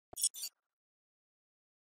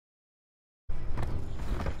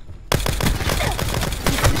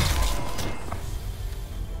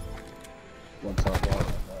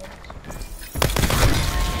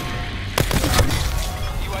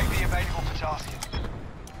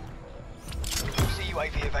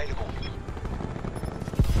UAV available.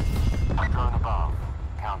 Drone above.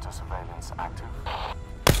 Counter surveillance active.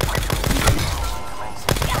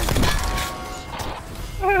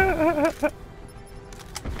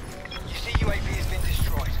 You see UAV has been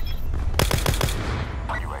destroyed.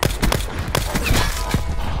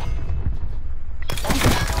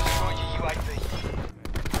 Destroyed your UAV.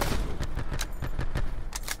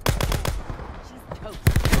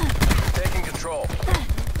 Taking control.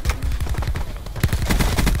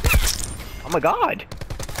 Oh my god!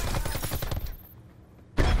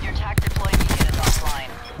 Your TAC deployed unit is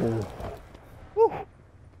offline. Ooh. Woo.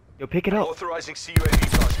 Yo, pick it up. Authorizing CUAV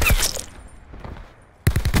target.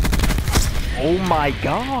 Oh my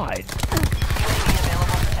god! UAV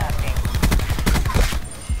available for tasking.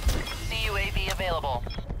 CUAV available.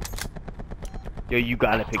 Yo, you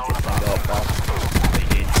gotta pick this thing up, bro. They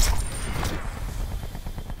did.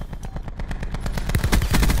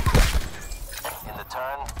 In the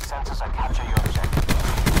turn, sensors are capture your objective.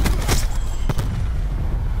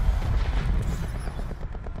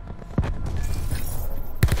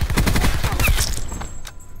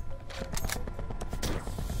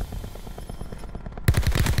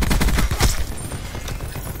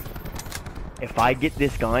 If I get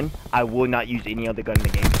this gun, I will not use any other gun in the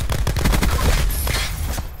game.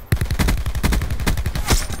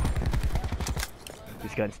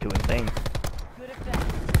 This gun's too insane.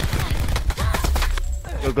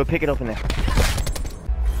 Yo, go pick it up in there.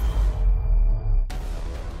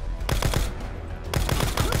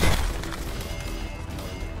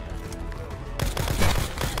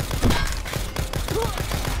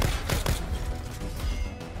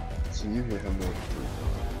 So you hit him more than 3 times.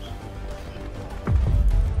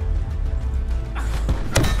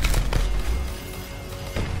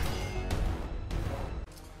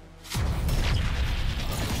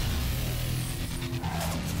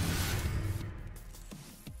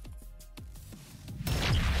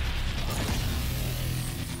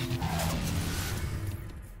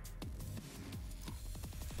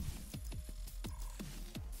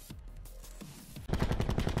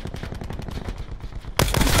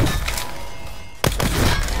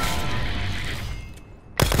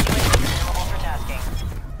 Available for tasking.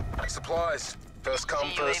 Supplies. First come,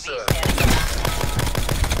 first UAV serve. standing by.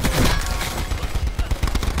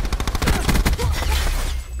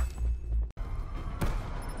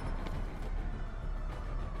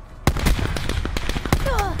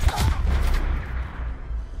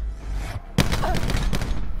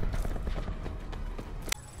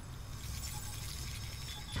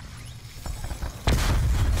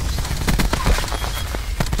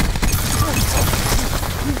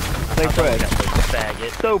 Stay pressed.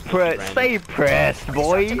 Faggot. So pressed. Stay pressed,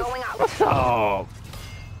 boys. What's up?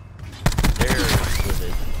 There with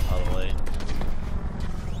it, by the way.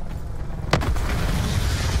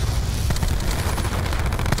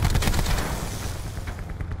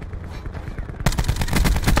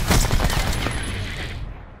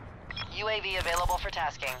 UAV available for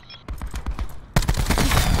tasking.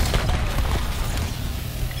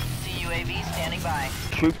 CUAV standing by.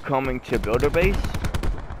 Troop coming to builder base.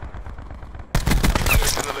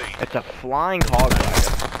 In the lead. It's a flying hog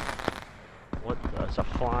rider. What? It's a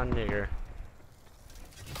flying nigger.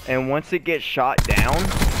 And once it gets shot down,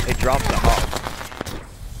 it drops a hog.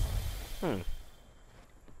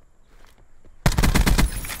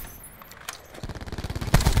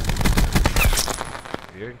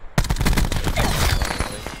 Weird.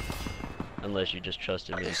 Unless you just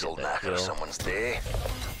trusted me to get that kill. someone's there.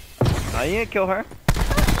 No, you didn't kill her.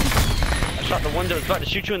 I shot the one that was about to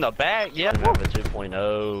shoot you in the back. Yeah. Remember 2.0.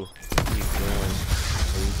 You doing,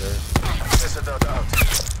 loser?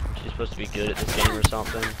 She's supposed to be good at this game or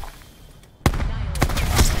something.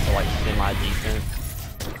 Or like semi-decent.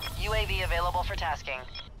 UAV available for tasking.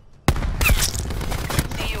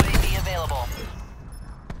 CUAV available.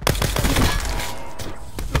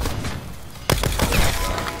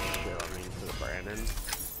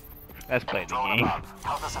 That's playing the game.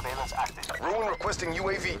 Counter surveillance active. Ruin requesting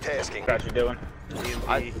UAV tasking. How's you doing?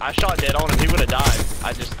 I shot dead on him. He would have died.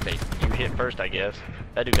 I just you hit first, I guess.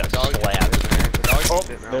 That dude got slapped. Oh,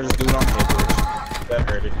 there's a dude on me. That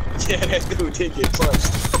hurt it. Yeah, that dude did get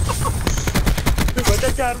punched. But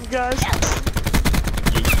that got him, guys.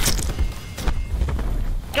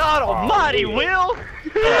 God Almighty, Will!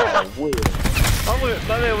 Oh,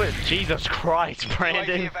 Will. Jesus Christ, UAV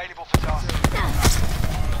Brandon. available for tasking.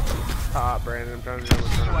 Brandon, I'm trying to know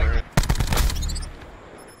what's going on there.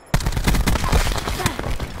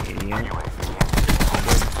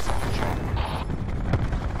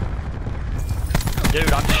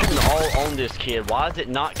 Dude, I'm shooting all on this kid. Why is it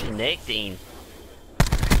not connecting?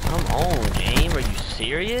 Come on, game. Are you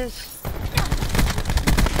serious?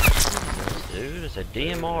 Dude, it's a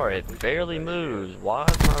DMR. It barely moves. Why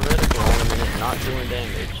is my reticle on him and it's not doing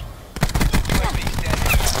damage?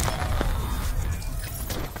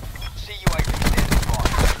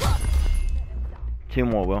 Two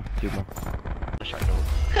more, Will. Two more.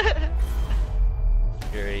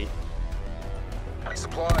 Great.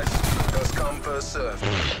 Supplies. First come, first serve.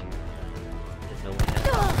 There's no one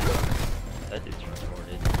else. That dude's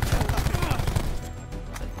retarded.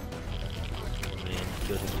 Oh man, you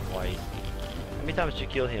killed him twice. How many times did you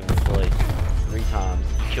kill him in play? 3 times.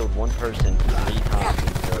 You killed one person 3 times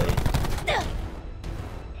in play.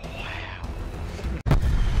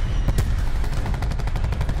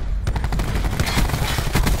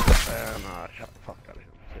 Shut the fuck out of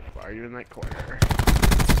here. Why are you in that corner?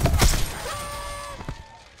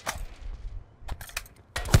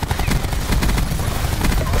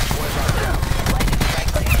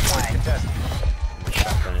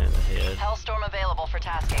 Shotgun in the head. Hellstorm available for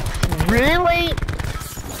tasking. Really?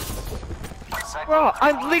 Bro,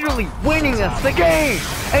 I'm literally winning us the game,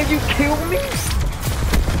 and you kill me?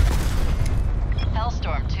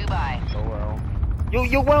 Hellstorm 2 by. Oh well.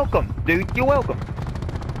 You're welcome, dude. You're welcome.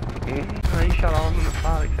 He shot all of them in the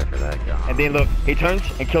spot except for that guy. And then look, he turns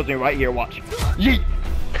and kills me right here. Watch. Yeet.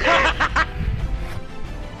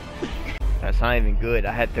 That's not even good.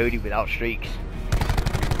 I had 30 without streaks.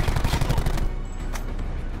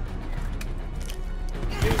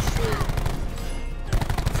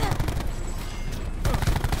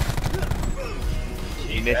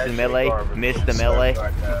 You missed the melee. Missed the melee.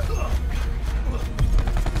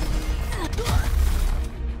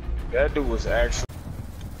 That dude was actually.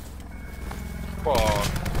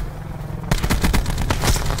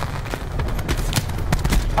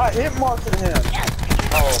 I hit marked him.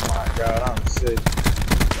 Oh my god, I'm sick.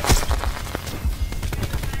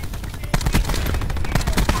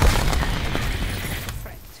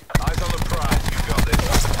 Eyes on the prize. You got this.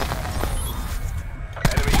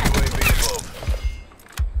 Enemy UAV above.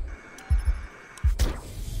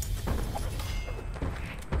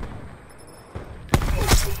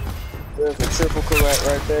 There's a triple correct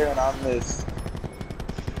right there, and I missed.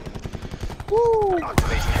 Woo!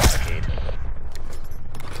 Activate barricade.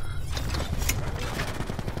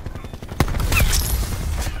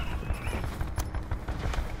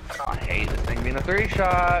 I hate this thing being a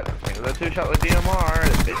 3-shot. Think of the 2-shot with DMR.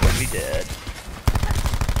 This bitch would be dead.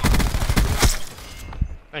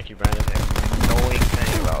 Thank you, Brandon. Annoying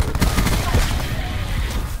thing about this.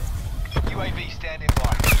 UAV standing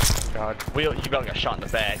by. God. Will, you about got shot in the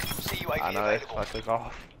back. See UAV I know, available. I took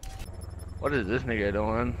off. What is this nigga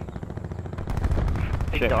doing?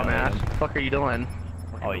 Hey, Shit, dumbass. man. What the fuck are you doing?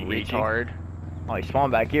 Oh, you retard. Oh, he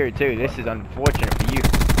spawned back here too. This is unfortunate for you.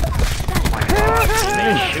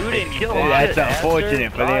 Man, shoot it, kill him. That's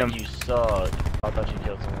unfortunate for them. You suck. I thought you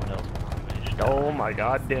killed someone else behind me. Oh my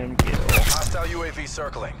goddamn kill. Hostile UAV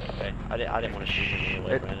circling. Okay, I didn't want to shoot him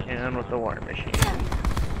anyway, It's Brandon. in with the war machine.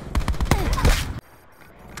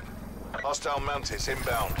 Hostile Mantis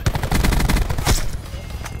inbound.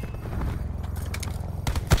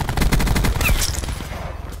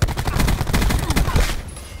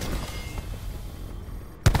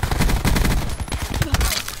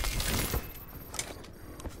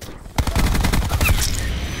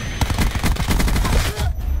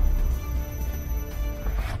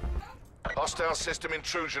 Hostile system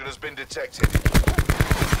intrusion has been detected.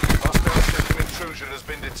 Hostile system intrusion has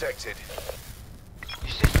been detected.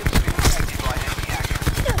 Your system's been detected by enemy action.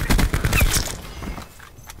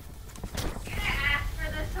 Can I ask for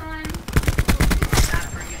this one?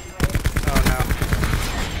 Oh no.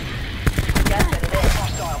 Yes, it is.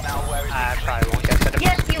 Hostile malware is I probably won't get that.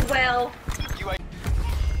 Yes, you will.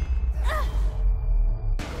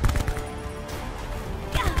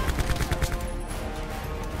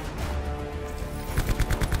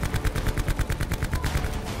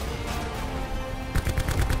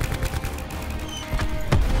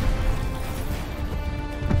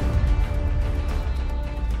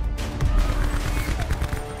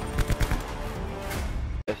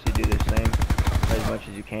 You do the same as much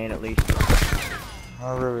as you can at least. I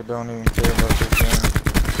really don't even care about this game.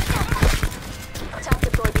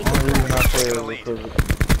 The only reason I play is because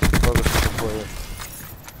other people play it.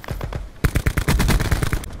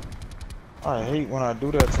 I hate when I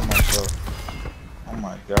do that to myself. Oh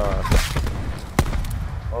my god.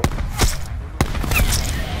 Oh.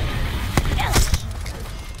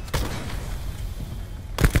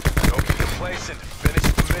 Don't get complacent. Finish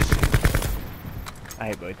the mission. I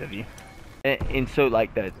hate both of you. And so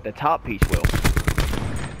like the top piece will.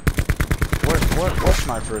 What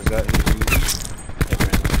sniper is that he's using? Hey,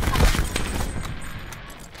 Brandon.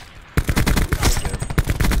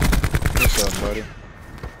 up, buddy?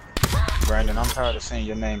 Brandon, I'm tired of seeing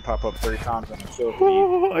your name pop up 3 times on the kill feed.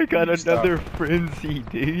 Oh, I got Stop. another frenzy,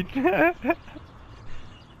 dude.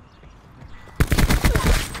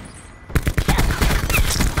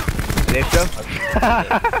 There, Joe.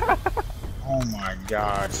 Oh my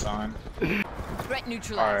god, son. Threat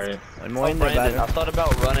neutralized. Alright. One more in there, Brandon, I buddy. thought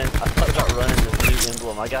about running this new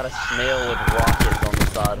emblem. I got a snail with rockets on the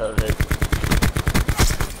side of it.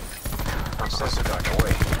 Sensor gun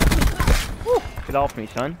away. Get off me,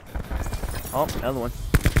 son. Oh, another one.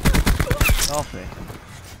 Get off me.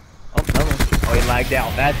 Oh, another one. Oh, he lagged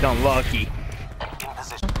out. That's unlucky. In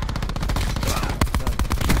position.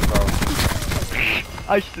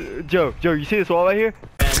 Joe, you see this wall right here?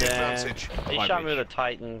 And Advantage. he shot me with a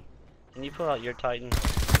Titan. Can you pull out your Titan?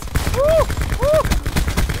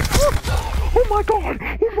 Oh my god!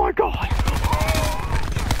 Oh my god!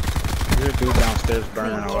 There's a dude downstairs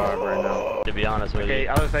burning alive right now. To be honest with Okay, you.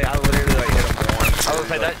 I was like, I literally like hit him once. I was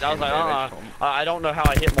like, I don't know how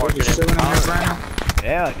I hit more You than chilling on here, Brandon?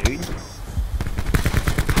 Yeah, dude.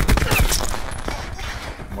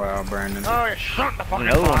 Wow, Brandon. Oh, shut the fucking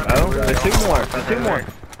Another one, bro. There's 2 more. There's 2 more.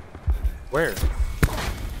 Where?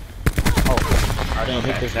 Oh, I didn't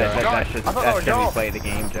hit this guy. That's just how we play the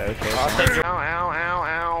game, Joe. So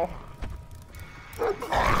Ow.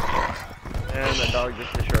 And the dog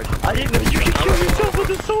just destroyed you. I didn't know you could kill yourself with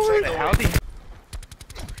a sword. How the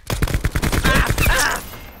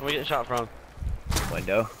Where we getting shot from?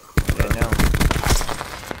 Window. Yeah, no.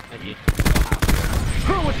 Thank you.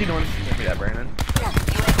 What's he doing? Give me that, Brandon.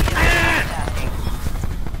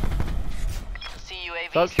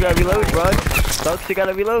 Sucks, you gotta reload, bro. Sucks, you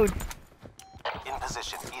gotta reload. In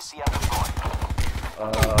position. ECM deployed.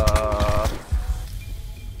 In the turn.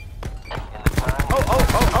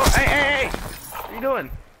 Oh, hey! What are you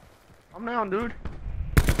doing? I'm down, dude.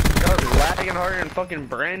 I was lagging harder than fucking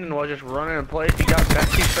Brandon was just running in place. He got back,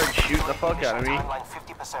 he started shooting the fuck out of me. Timeline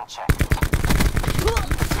 50% check.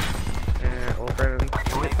 And, well, Brandon,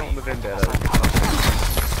 you hit something with Vendetta.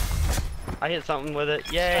 I hit something with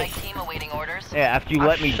it. Yay! Strike team awaiting orders. Yeah, after you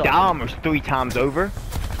let me die almost 3 times over.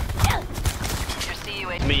 Your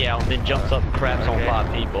CUA. Me out, then jumps up and craps on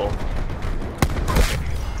 5 people.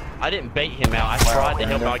 I didn't bait him out. I tried to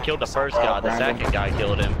help him. I killed the first guy. The second guy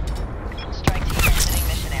killed him. Strike team exiting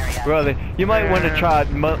mission area. Brother, you might want to try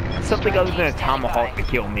something other than a tomahawk to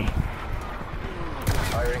kill me.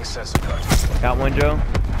 Firing sensor gun. Got one, Joe.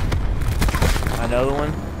 Another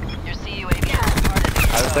one. Your CUAV has departed.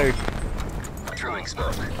 Got a third. Throwing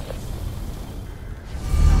smoke.